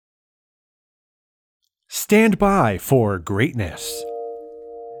Stand by for greatness.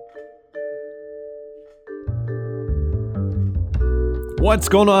 What's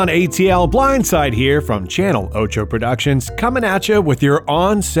going on, ATL? Blindside here from Channel Ocho Productions, coming at you with your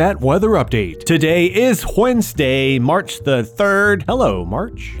on-set weather update. Today is Wednesday, March the 3rd. Hello,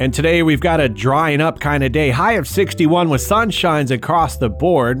 March. And today we've got a drying up kind of day. High of 61 with sunshines across the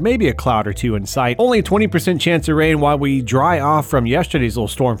board, maybe a cloud or two in sight. Only a 20% chance of rain while we dry off from yesterday's little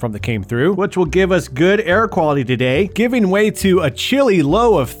storm front that came through, which will give us good air quality today, giving way to a chilly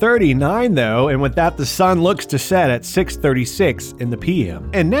low of 39 though, and with that the sun looks to set at 6:36 in the PM.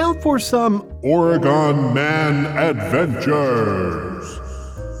 And now for some Oregon Man Adventures.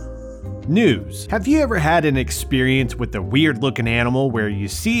 News. Have you ever had an experience with a weird looking animal where you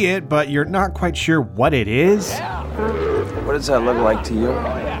see it, but you're not quite sure what it is? What does that look like to you?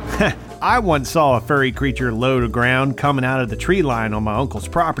 I once saw a furry creature low to ground coming out of the tree line on my uncle's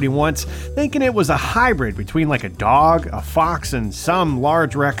property once, thinking it was a hybrid between like a dog, a fox, and some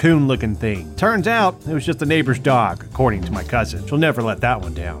large raccoon looking thing. Turns out it was just a neighbor's dog, according to my cousin. She'll never let that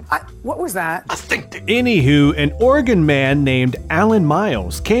one down. What was that? Anywho, an Oregon man named Alan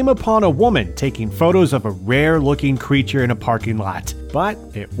Miles came upon a woman taking photos of a rare looking creature in a parking lot. But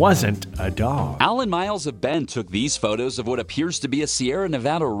it wasn't a dog. Alan Miles of Bend took these photos of what appears to be a Sierra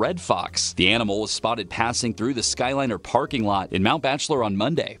Nevada red fox. The animal was spotted passing through the Skyliner parking lot in Mount Bachelor on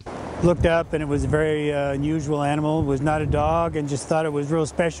Monday. Looked up and it was a very unusual animal. It was not a dog and just thought it was real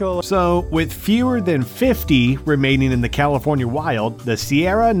special. So, with fewer than 50 remaining in the California wild, the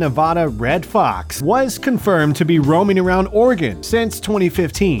Sierra Nevada red fox was confirmed to be roaming around Oregon since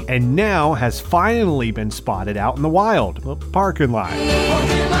 2015 and now has finally been spotted out in the wild, a parking lot.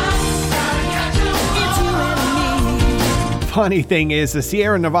 Funny thing is, the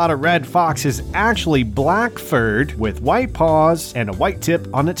Sierra Nevada red fox is actually black-furred with white paws and a white tip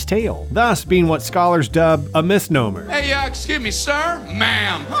on its tail, thus being what scholars dub a misnomer. Hey, excuse me, sir?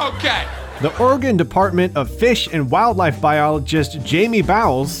 Ma'am. Okay. The Oregon Department of Fish and Wildlife biologist Jamie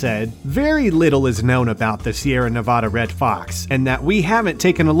Bowles said, very little is known about the Sierra Nevada red fox, and that we haven't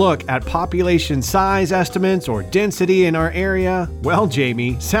taken a look at population size estimates or density in our area. Well,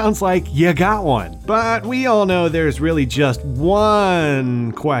 Jamie, sounds like you got one. But we all know there's really just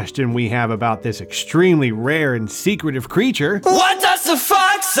one question we have about this extremely rare and secretive creature. What does the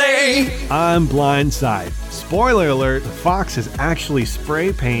fox say? I'm Blindside. Spoiler alert, the fox is actually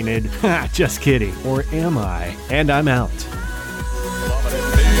spray painted. Just kidding. Or am I? And I'm out.